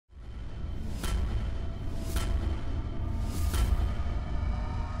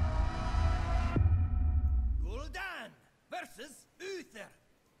versus Uther.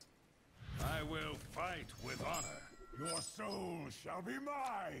 I will fight with honor. Your soul shall be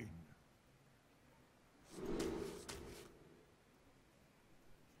mine.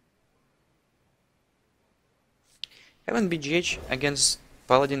 Having BGH against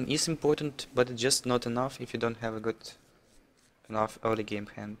Paladin is important, but it's just not enough if you don't have a good enough early game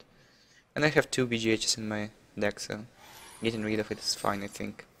hand. And I have 2 BGHs in my deck, so getting rid of it is fine, I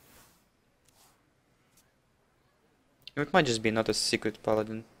think. It might just be not a secret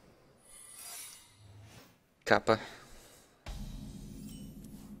Paladin. Kappa.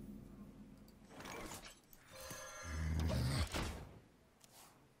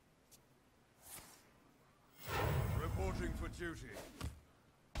 Reporting for duty.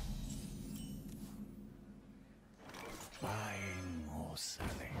 Buying or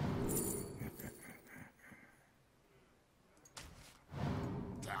selling.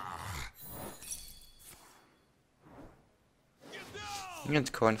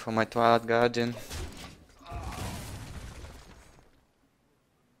 Need coin for my Twilight Guardian.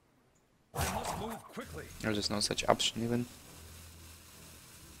 I must move quickly. There's just no such option even.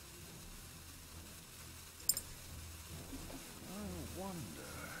 I wonder.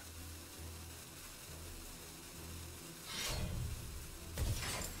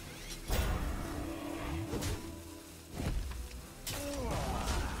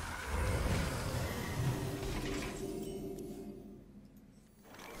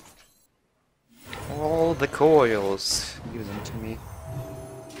 All the coils. Give them to me.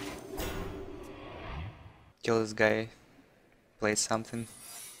 Kill this guy. Play something.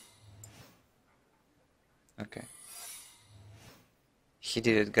 Okay. He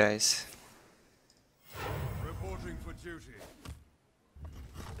did it, guys. Reporting for duty.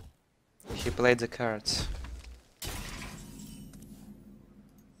 He played the cards.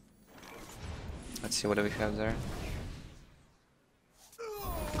 Let's see what do we have there.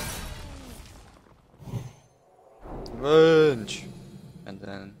 Revenge! And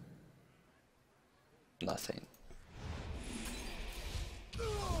then nothing.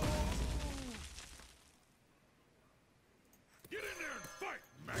 Get in there and fight,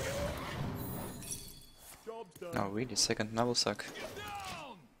 maggot. Job's done. Oh really, second novel suck. Get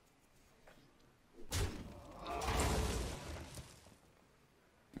down.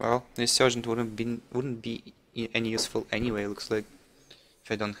 Well, this sergeant wouldn't be any useful anyway, looks like,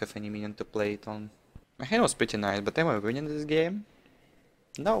 if I don't have any minion to play it on. My hand was pretty nice, but am I winning this game?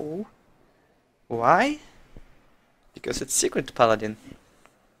 No. Why? Because it's Secret Paladin.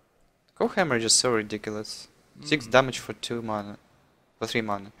 Core Hammer is just so ridiculous. 6 damage for 2 mana. For 3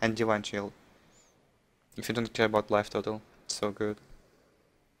 mana. And Divine Shield. If you don't care about life total, it's so good.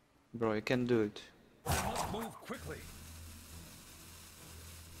 Bro, you can do it. I must move quickly.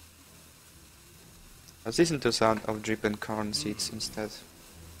 Let's listen to the sound of dripping corn seeds instead.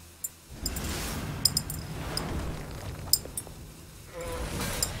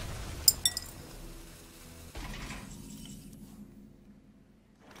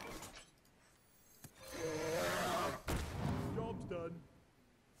 Job's done.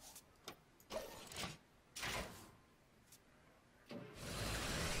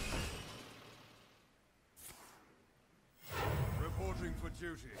 Reporting for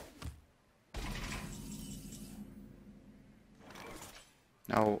duty.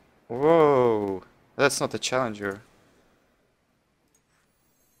 No. Whoa! That's not a challenger.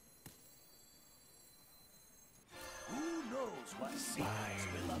 Who knows what secrets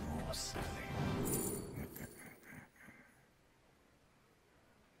will Buying or selling.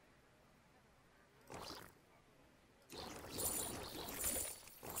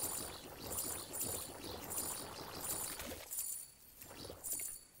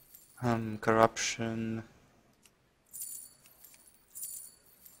 Corruption.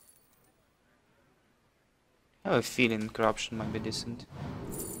 I have a feeling corruption might be decent.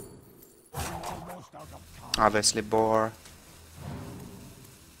 Almost out of time. Obviously, Boar.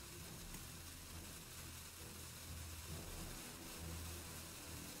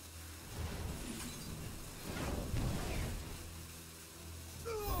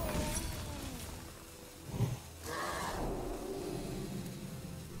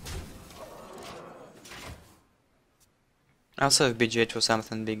 I also have BGH for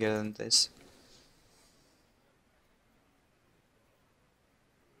something bigger than this.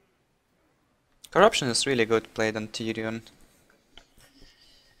 Corruption is really good played on Tyrion.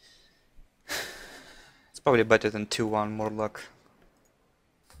 It's probably better than 2-1 Morlock.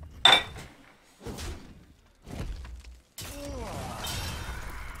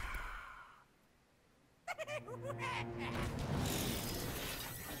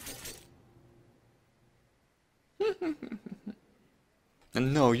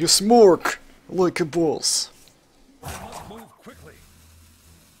 And now you smirk like a boss. Move quickly.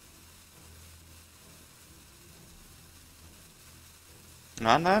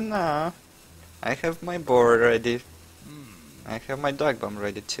 Nah. I have my board ready. I have my dog bomb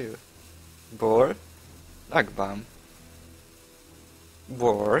ready too. Board, dog bomb.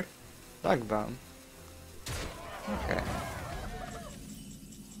 Board, dog bomb. Okay.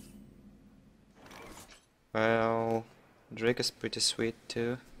 Well, Drake is pretty sweet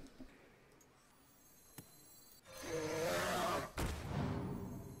too.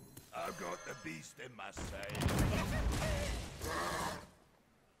 I've got the beast in my sight.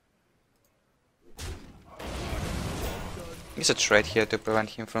 He's a trade here to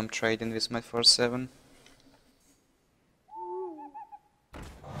prevent him from trading with my 4-7.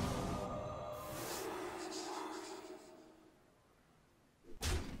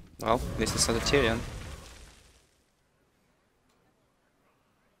 Well, this is not a Tyrion.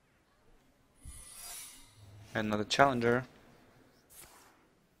 Another challenger.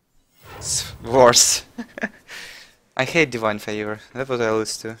 It's worse. I hate Divine Favor. That's what I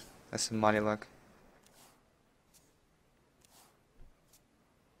lose to. That's a malylock.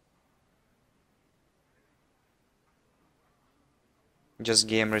 Just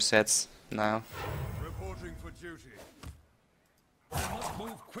game resets now. Reporting for duty.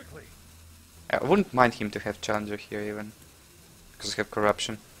 Move quickly. I wouldn't mind him to have challenger here even. Because I have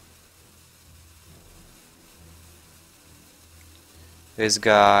corruption. This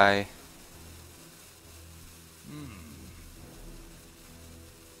guy.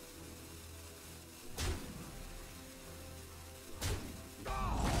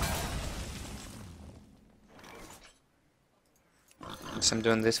 Guess I'm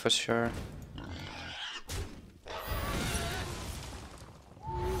doing this for sure.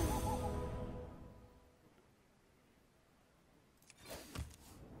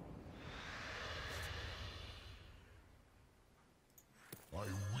 I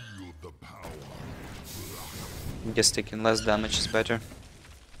wield the power. Just taking less damage is better.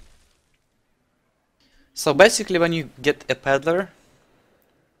 So basically when you get a peddler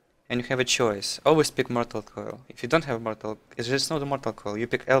and you have a choice, always pick Mortal Coil. If you don't have Mortal, if there's no Mortal Coil, you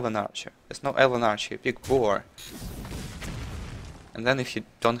pick Elven Archer. There's no Elven Archer, you pick Boar. And then if you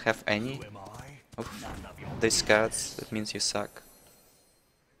don't have any of these cards, that means you suck.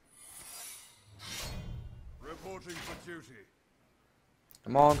 Reporting for duty.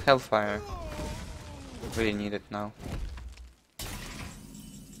 Come on, Hellfire. Really need it now.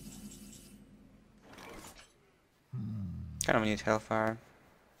 Kind of need Hellfire.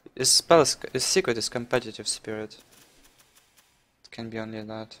 His spell is, his secret is Competitive Spirit. It can be only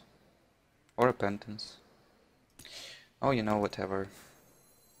that. Or Repentance. Oh, you know, whatever.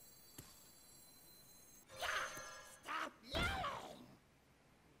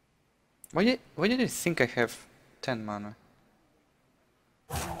 Why did you think I have 10 mana?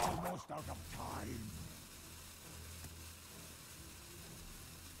 Almost out of time.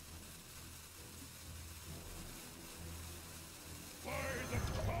 By the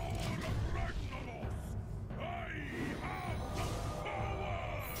sword of Ragnaros, I have the power!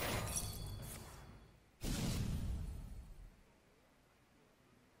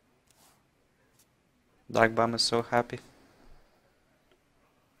 Dark Bomb is so happy.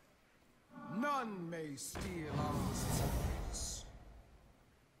 None may steal our souls.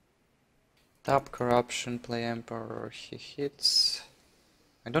 Tap Corruption, play Emperor, he hits.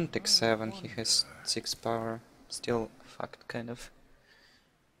 I don't take 7, he has 6 power. Still fucked, kind of.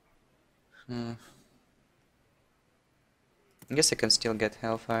 I guess I can still get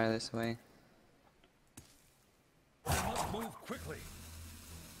Hellfire this way. Move quickly.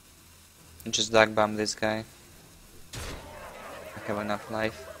 Just Dark Bomb this guy. I have enough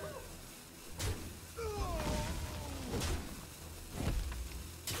life.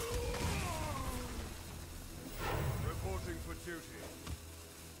 Reporting for duty.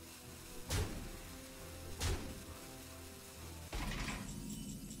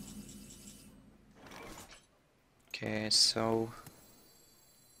 Okay, so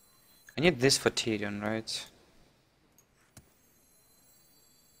I need this for Tyrion, right?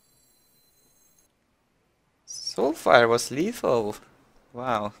 Soulfire was lethal.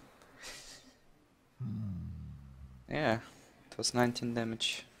 Wow. Yeah, it was 19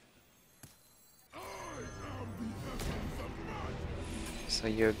 damage. So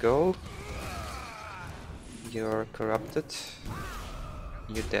you go. You're corrupted.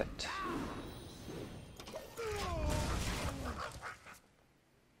 You're dead.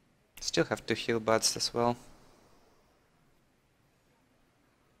 Still have to heal buds as well.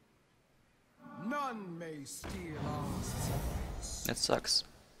 None may steal our souls. That sucks.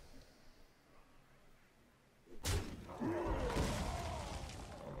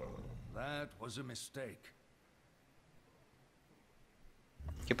 That was a mistake.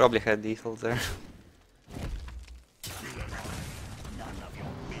 He probably had lethal there. None of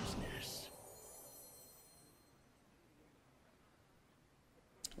your business.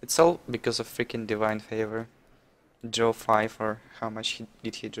 It's all because of freaking divine favor. Draw 5, or how much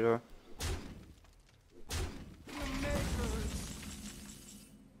did he draw?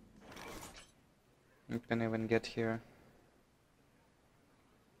 You can even get here.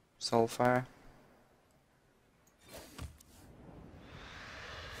 Soulfire.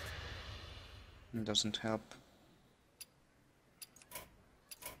 It doesn't help.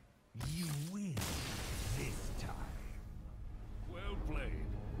 You win this time. Well played.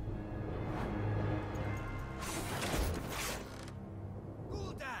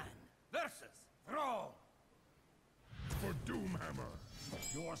 Gul'dan versus Thrall. For Doomhammer,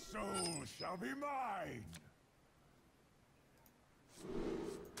 your soul shall be mine.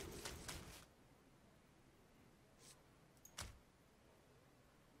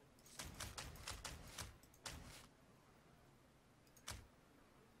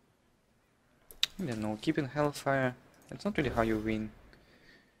 I don't know, keeping Hellfire, that's not really how you win.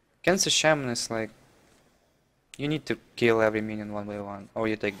 Against the Shaman is like, you need to kill every minion one by one, or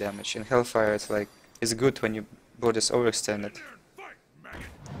you take damage. In Hellfire it's like, it's good when your board is overextended.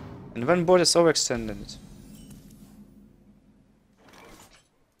 And when board is overextended,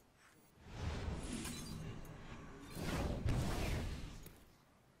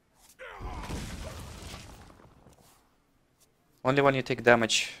 only when you take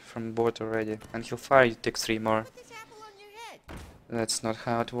damage from board already, and Hellfire you take 3 more. That's not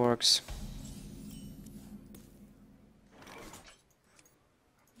how it works.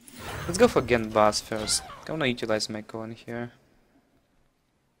 Let's go for Gen Boss first. I wanna utilize my coin here.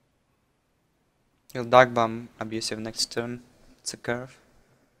 He'll Dark Bomb abusive next turn. It's a curve.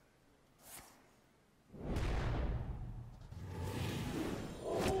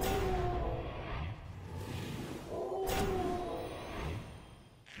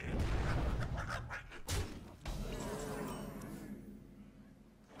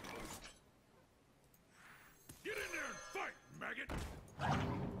 Get in there and fight, maggot!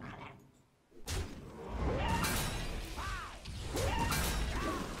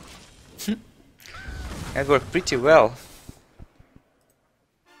 That worked pretty well.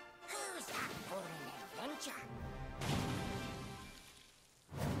 Who's up for an adventure?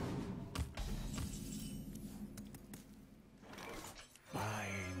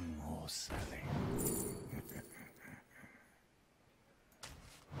 Buying or selling.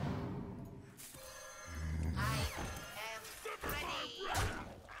 I am ready.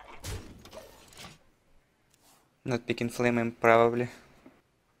 Not picking Flame Imp probably.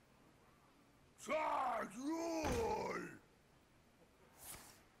 Charge roar!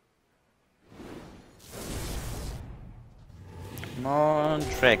 Come on,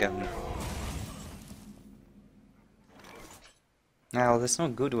 Dragon. Now, there's no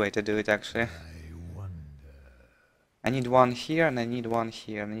good way to do it actually. I wonder. I need one here, and I need one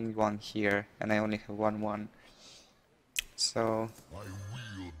here, and I need one here, and I only have one. So, I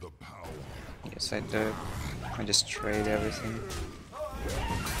wield the power. yes I do. I just trade everything.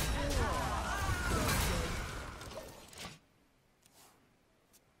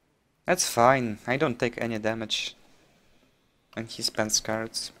 That's fine, I don't take any damage. And he spends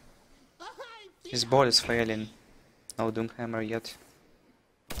cards. His board is failing. No Doomhammer yet.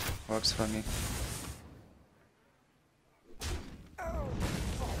 Works for me.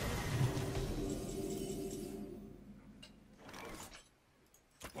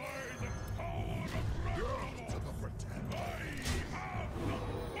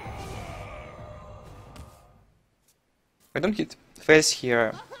 I don't hit face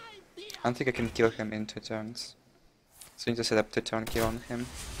here. I don't think I can kill him in 2 turns. So I need to set up 2 turn kill on him.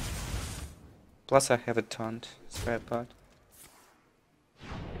 Plus I have a taunt, spare part.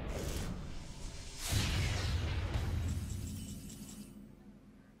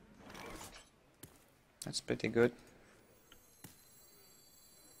 That's pretty good.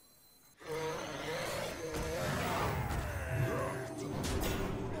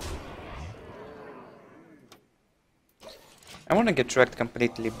 I wanna get wrecked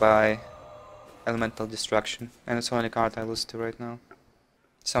completely by Elemental Destruction, and it's the only card I lose to right now.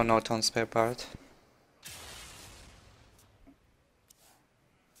 So no taunt spare part.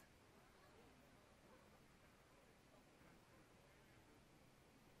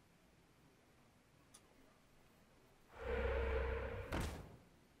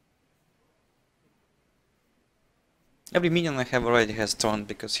 Every minion I have already has taunt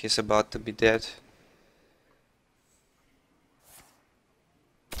because he's about to be dead.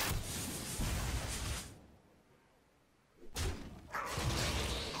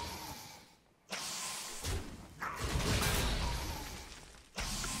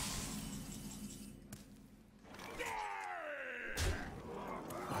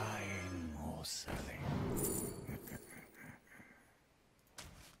 Buying or selling.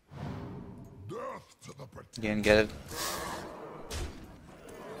 Death to the pretender. Didn't get it.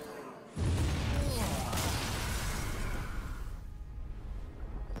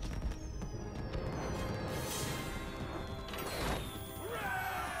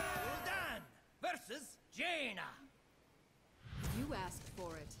 Gul'dan versus Jaina. You asked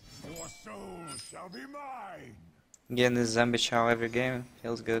for it. Your soul shall be mine. Getting this zombie chow every game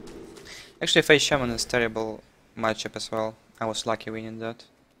feels good. Actually, Face Shaman is terrible matchup as well. I was lucky winning that.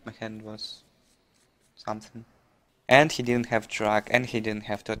 My hand was something. And he didn't have Drag, and he didn't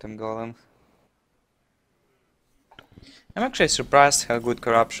have Totem Golem. I'm actually surprised how good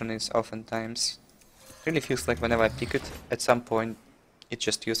corruption is oftentimes. Really feels like whenever I pick it, at some point, it's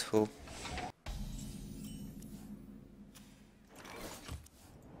just useful.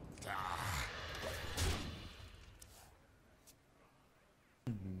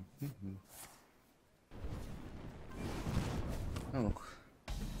 Oh.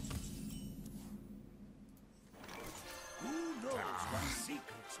 Who knows what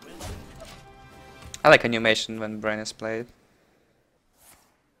secrets will I like animation when Brain is played.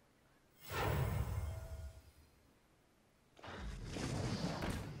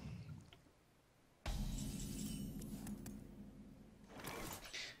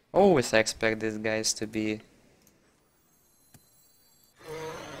 Always I expect these guys to be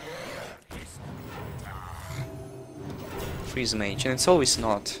freeze mage, and it's always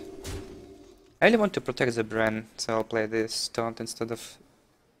not. I really want to protect the Bran, so I'll play this taunt instead of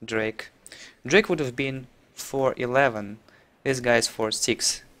Drake. Drake would have been 4-11, this guy is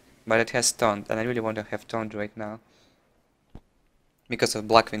 4-6, but it has taunt, and I really want to have taunt right now. Because of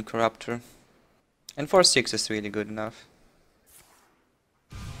Blackwing Corruptor. And 4-6 is really good enough.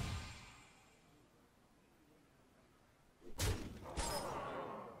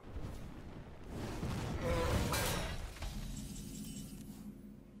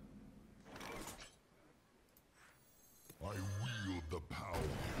 I wield the power.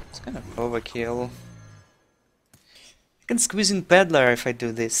 It's kind of overkill. I can squeeze in Peddler if I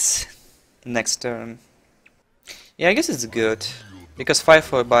do this next turn. Yeah, I guess it's good, because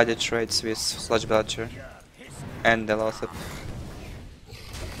 5-4 body trades with Sludge Belcher and the Lothop.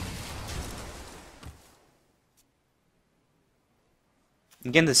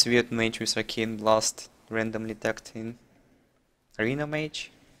 Again, this weird mage with Arcane Blast randomly tucked in. Arena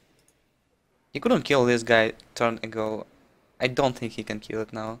Mage? He couldn't kill this guy turn ago. I don't think he can kill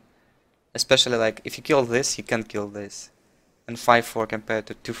it now. Especially like, if you kill this, you can't kill this. And 5-4 compared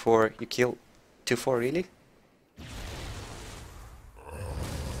to 2-4, you kill 2-4 really?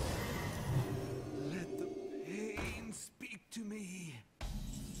 Let the pain speak to me.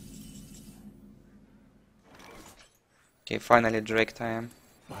 Okay, finally Drake time.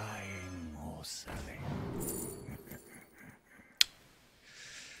 Buying or selling.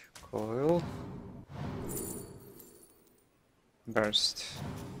 Coil. Burst.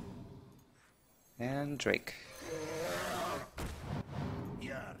 And Drake.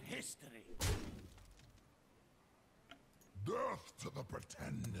 Your history. Death to the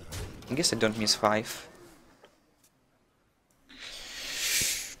pretender. I guess I don't miss 5.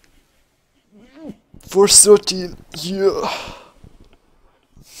 413, yeah.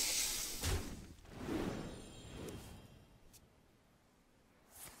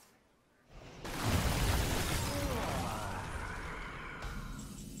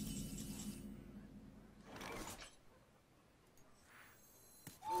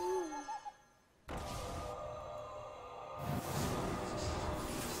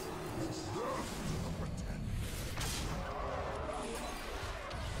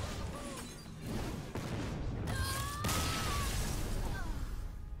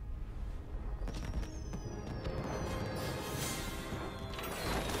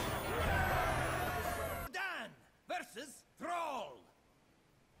 Gul'dan versus Thrall.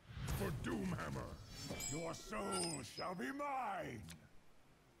 For Doomhammer, your soul shall be mine.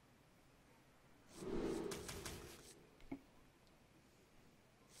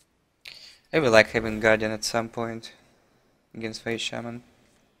 I would like having Guardian at some point against Face Shaman.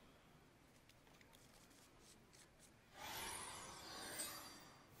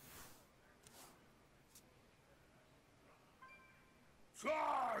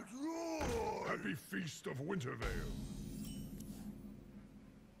 Happy Feast of Wintervale.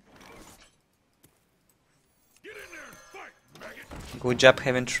 Good job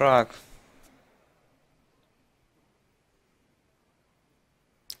having truck.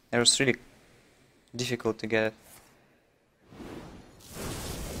 It was really difficult to get.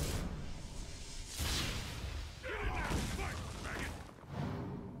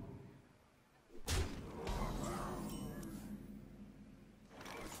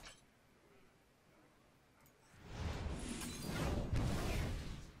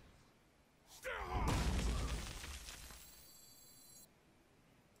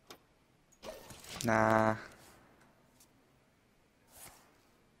 Nah.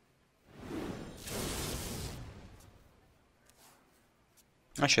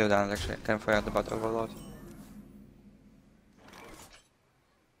 I should have done it actually. I kind of forgot about Overload.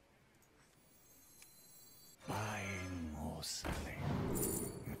 Buying or selling.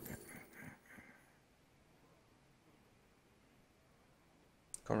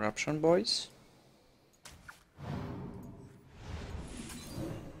 Corruption boys.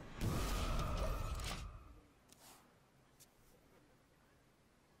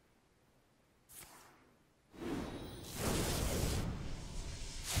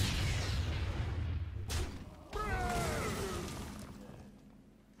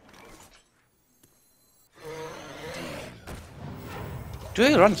 Do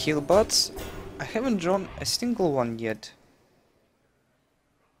I run heal bots? I haven't drawn a single one yet.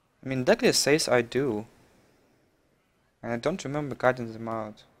 I mean, Douglas says I do. And I don't remember cutting them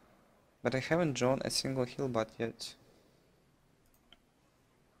out. But I haven't drawn a single heal bot yet.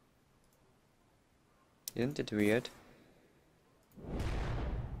 Isn't it weird?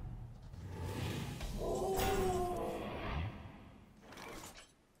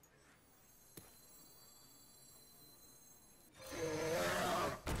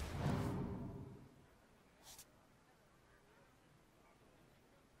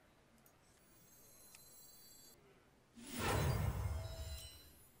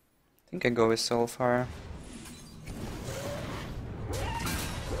 I think I go with Soulfire.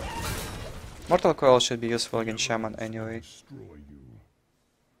 Mortal Coil should be useful against Shaman anyway.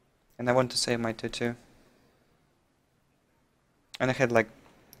 And I want to save my 2-2. And I had like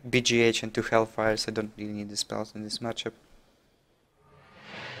BGH and 2 Hellfires, I don't really need the spells in this matchup.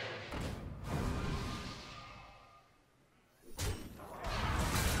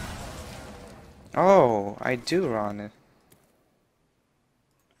 Oh, I do run it.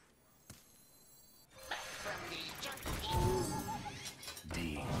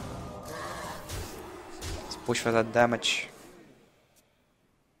 Let's push for that damage.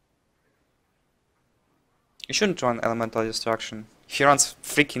 You shouldn't run Elemental Destruction. He runs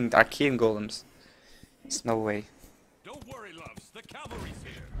freaking Arcane Golems. It's no way. Don't worry, loves. The cavalry's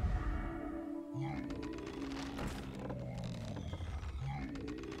here.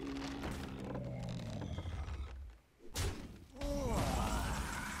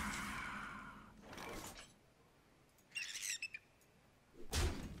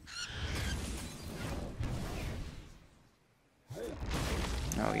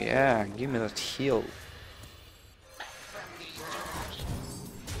 Oh yeah, give me that heal.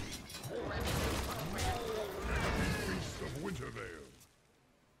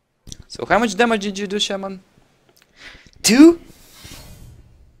 So how much damage did you do, Shaman? 2?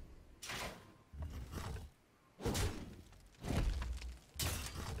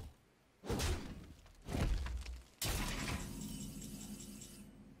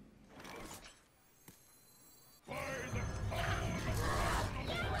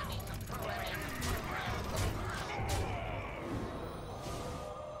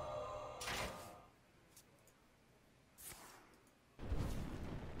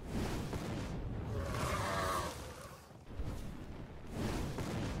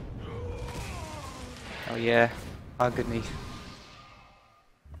 Oh yeah, agony.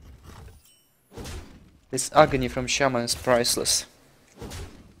 This agony from Shaman is priceless.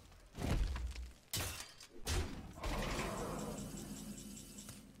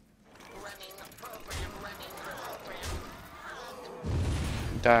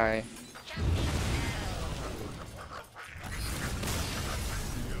 Die.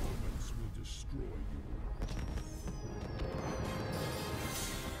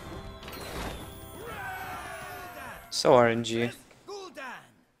 So RNG.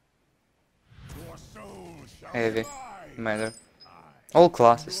 Heavy. Matter. All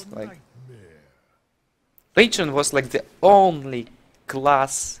classes, like. Patron was like the only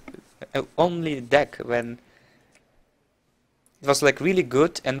class, only deck when it was like really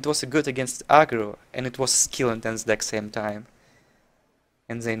good, and it was good against aggro, and it was skill intense deck same time.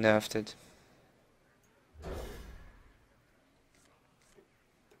 And they nerfed it.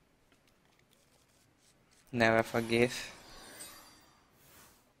 Never forgive.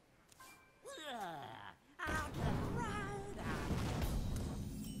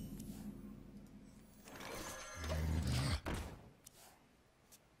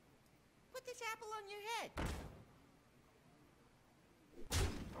 apple on your head.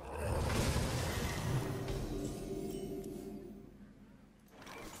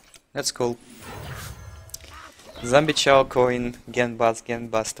 That's cool. Zombie Chow coin, Gen Bust,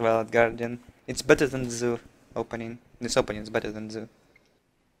 Twilight Guardian. It's better than the Zoo opening. This opening is better than Zoo.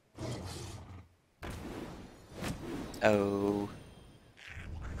 Oh.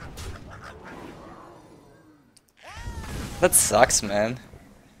 That sucks, man.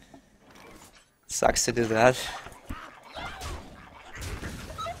 Sucks to do that.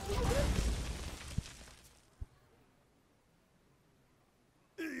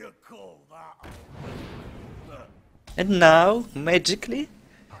 You call that And now, magically,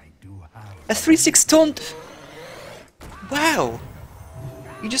 I do have a 3/6 taunt! Wow!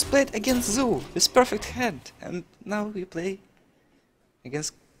 You just played against Zoo, with perfect hand, and now you play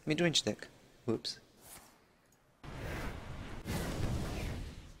against mid-range deck. Whoops.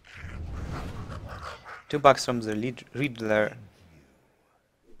 $2 from the Riddler.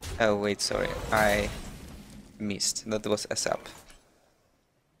 Oh wait, sorry, I missed. That was S-up.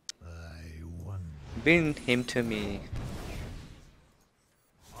 I won. Bring him to me.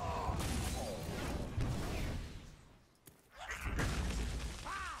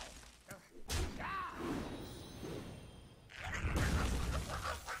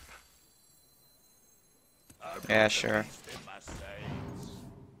 Yeah, sure. in my sights.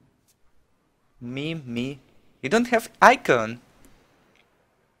 Me. You don't have icon.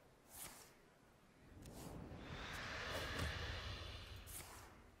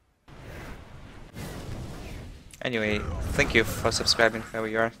 Anyway, thank you for subscribing, whoever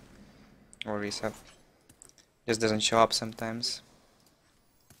you are. Or resub. Just doesn't show up sometimes.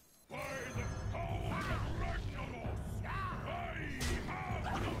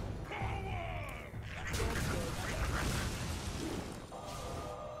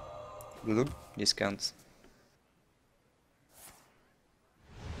 Good discounts.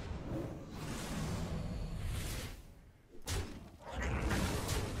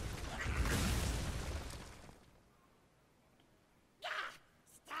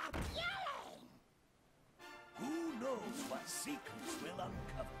 Who knows what secrets we'll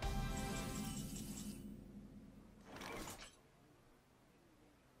uncover?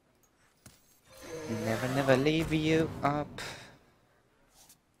 Never leave you up.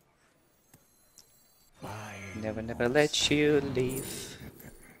 Never let you leave.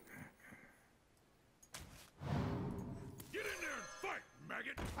 Get in there and fight,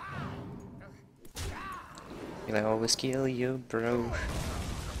 maggot! Will I always kill you, bro?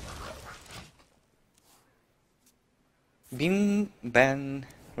 Bing, ban,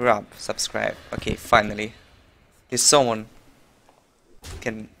 Rob, subscribe. Okay, finally. At least someone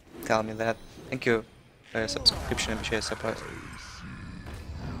can tell me that. Thank you for your subscription and share support.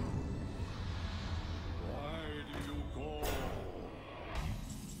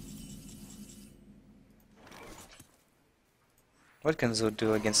 What can Zoo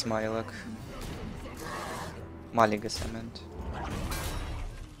do against malylock? Malygus, I meant.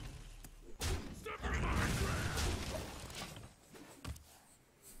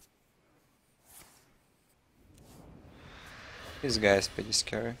 This guy is pretty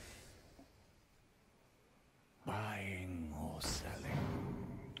scary. Buying or selling.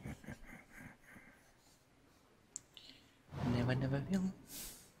 Never will.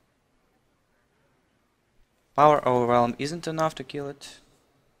 Power overwhelm isn't enough to kill it.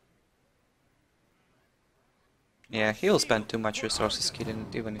 Yeah, he'll spend too much resources killing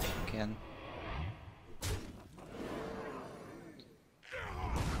it, even if he can.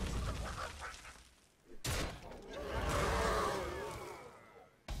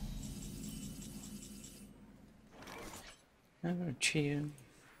 Never cheer.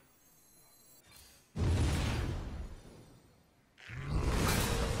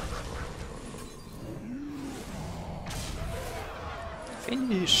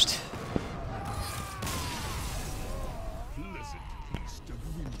 Finished. Pleasant taste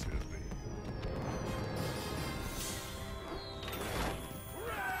of winter.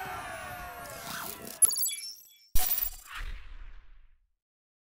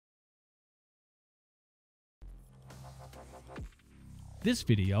 This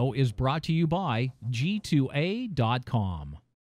video is brought to you by G2A.com.